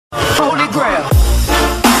grill.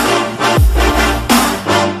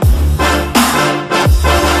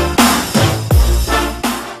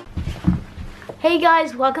 Hey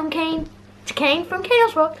guys, welcome to Kane from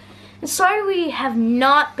Kano's World. And sorry we have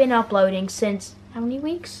not been uploading since how many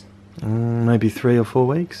weeks? Maybe 3 or 4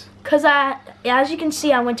 weeks. Cause as you can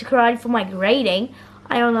see, I went to karate for my grading.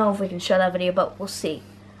 I don't know if we can show that video, but we'll see.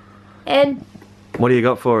 And what do you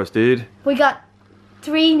got for us, dude? we got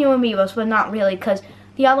 3 new Amibos, but not really, cause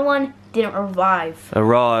the other one didn't revive.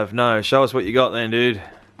 No. Show us what you got then, dude.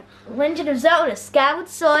 Legend of Zelda, Skyward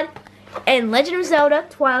Sword, and Legend of Zelda,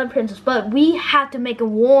 Twilight Princess. But we have to make a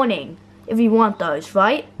warning if you want those,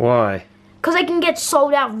 right? Why? Because they can get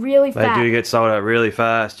sold out really fast. They do get sold out really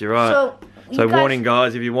fast, you're right. So guys, warning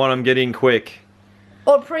guys, if you want them, get in quick.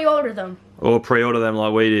 Or pre-order them. Or pre-order them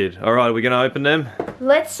like we did. Alright, are we going to open them?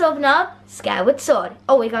 Let's open up Skyward Sword.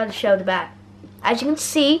 Oh, we got to show the back. As you can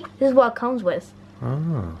see, this is what it comes with.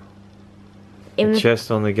 Oh. In The chest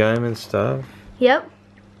on the game and stuff. Yep.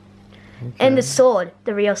 Okay. And the sword,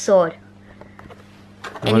 the real sword.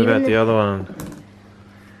 And what about the other one?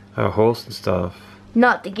 Oh, horse and stuff.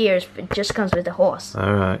 Not the gears, but it just comes with the horse.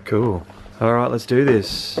 Alright, cool. Alright, let's do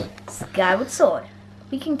this. Skyward Sword.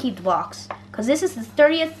 We can keep the box. Because this is the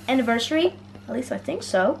 30th anniversary. At least I think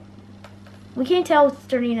so. We can't tell it's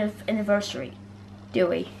the 30th anniversary, do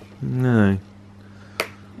we? No.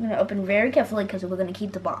 I'm going to open very carefully because we're going to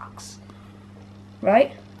keep the box.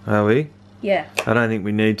 Right? Are we? Yeah. I don't think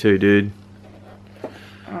we need to, dude.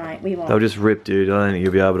 Alright, we won't. They'll just rip, dude. I don't think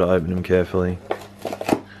you'll be able to open them carefully.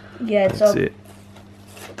 Yeah, it's That's all... it.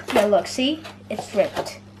 Yeah, look, see? It's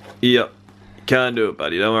ripped. Yep. Can't do it,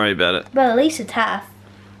 buddy. Don't worry about it. But at least it's half.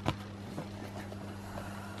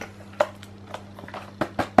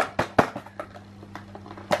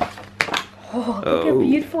 Oh, look how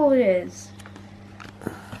beautiful it is.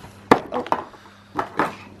 Oh.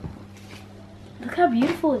 Look how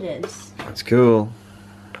beautiful it is. That's cool.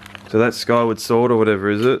 So that's Skyward Sword or whatever,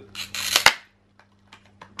 is it?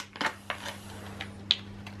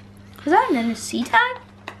 Is that an NFC tag?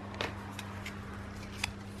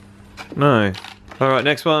 No. Alright,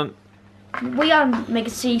 next one. We gotta make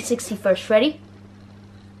a C60 first. Ready?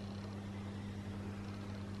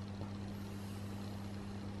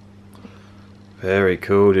 Very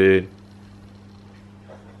cool, dude.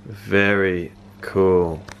 Very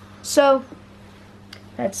cool. So,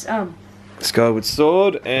 that's, Skyward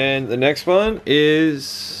Sword, and the next one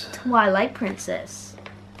is... Twilight Princess.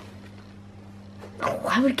 Oh,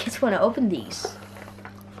 why would kids want to open these?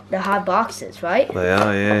 They're hot boxes, right? They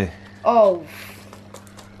are, yeah. Oh.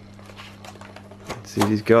 Let's see,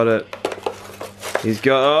 he's got it. He's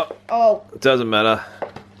got... Oh. It doesn't matter.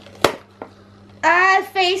 Ah,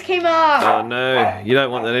 face came off. Oh no, you don't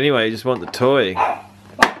want that anyway, you just want the toy.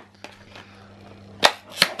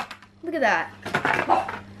 Look at that.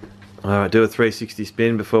 Alright, do a 360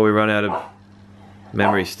 spin before we run out of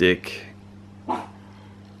memory stick.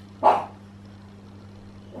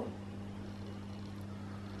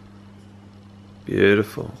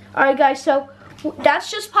 Beautiful. Alright guys, so that's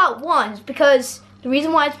just part 1 because the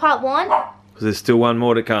reason why it's part 1. Because there's still one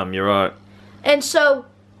more to come, you're right. And so,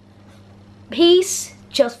 peace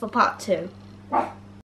just for part 2.